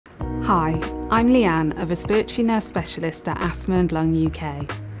Hi, I'm Leanne, a respiratory nurse specialist at Asthma Lung UK.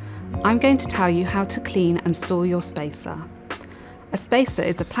 I'm going to tell you how to clean and store your spacer. A spacer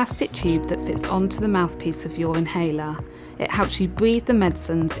is a plastic tube that fits onto the mouthpiece of your inhaler. It helps you breathe the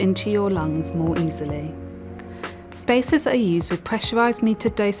medicines into your lungs more easily. Spacers are used with pressurised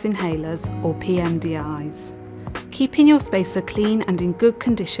metered dose inhalers or PMDIs. Keeping your spacer clean and in good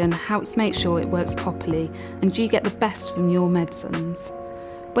condition helps make sure it works properly and you get the best from your medicines.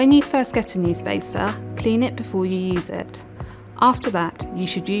 When you first get a new spacer, clean it before you use it. After that, you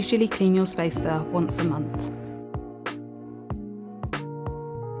should usually clean your spacer once a month.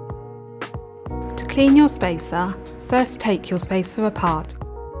 To clean your spacer, first take your spacer apart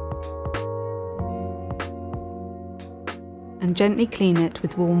and gently clean it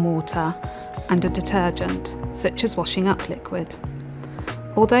with warm water and a detergent, such as washing up liquid.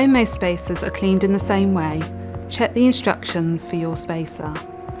 Although most spacers are cleaned in the same way, check the instructions for your spacer.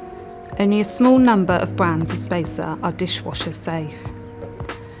 Only a small number of brands of spacer are dishwasher safe.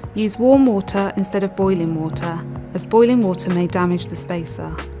 Use warm water instead of boiling water, as boiling water may damage the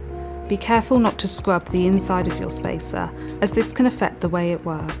spacer. Be careful not to scrub the inside of your spacer, as this can affect the way it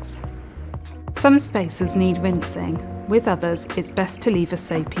works. Some spacers need rinsing. With others, it's best to leave a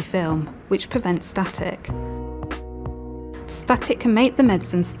soapy film, which prevents static. Static can make the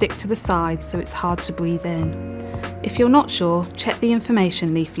medicine stick to the sides, so it's hard to breathe in. If you're not sure, check the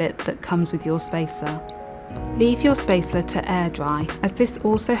information leaflet that comes with your spacer. Leave your spacer to air dry, as this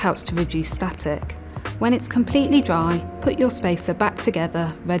also helps to reduce static. When it's completely dry, put your spacer back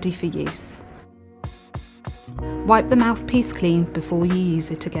together, ready for use. Wipe the mouthpiece clean before you use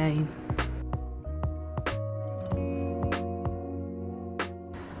it again.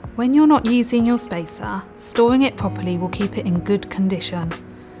 When you're not using your spacer, storing it properly will keep it in good condition.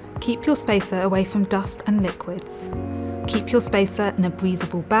 Keep your spacer away from dust and liquids. Keep your spacer in a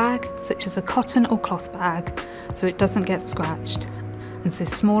breathable bag, such as a cotton or cloth bag, so it doesn't get scratched, and so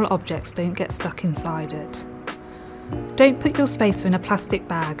small objects don't get stuck inside it. Don't put your spacer in a plastic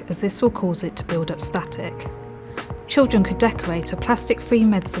bag, as this will cause it to build up static. Children could decorate a plastic-free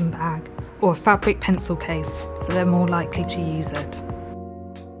medicine bag or a fabric pencil case, so they're more likely to use it.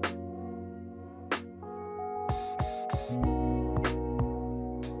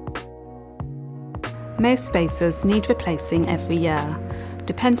 Most spacers need replacing every year,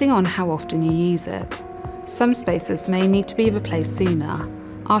 depending on how often you use it. Some spacers may need to be replaced sooner.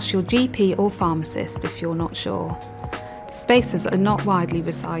 Ask your GP or pharmacist if you're not sure. Spacers are not widely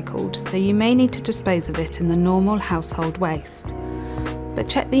recycled, so you may need to dispose of it in the normal household waste. But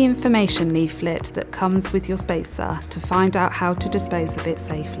check the information leaflet that comes with your spacer to find out how to dispose of it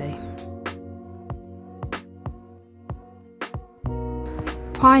safely.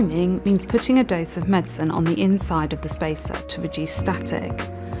 Priming means putting a dose of medicine on the inside of the spacer to reduce static.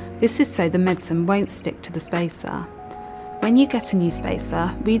 This is so the medicine won't stick to the spacer. When you get a new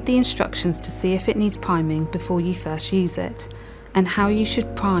spacer, read the instructions to see if it needs priming before you first use it, and how you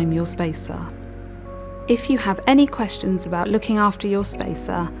should prime your spacer. If you have any questions about looking after your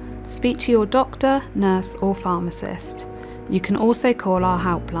spacer, speak to your doctor, nurse or pharmacist. You can also call our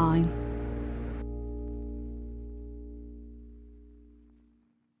helpline.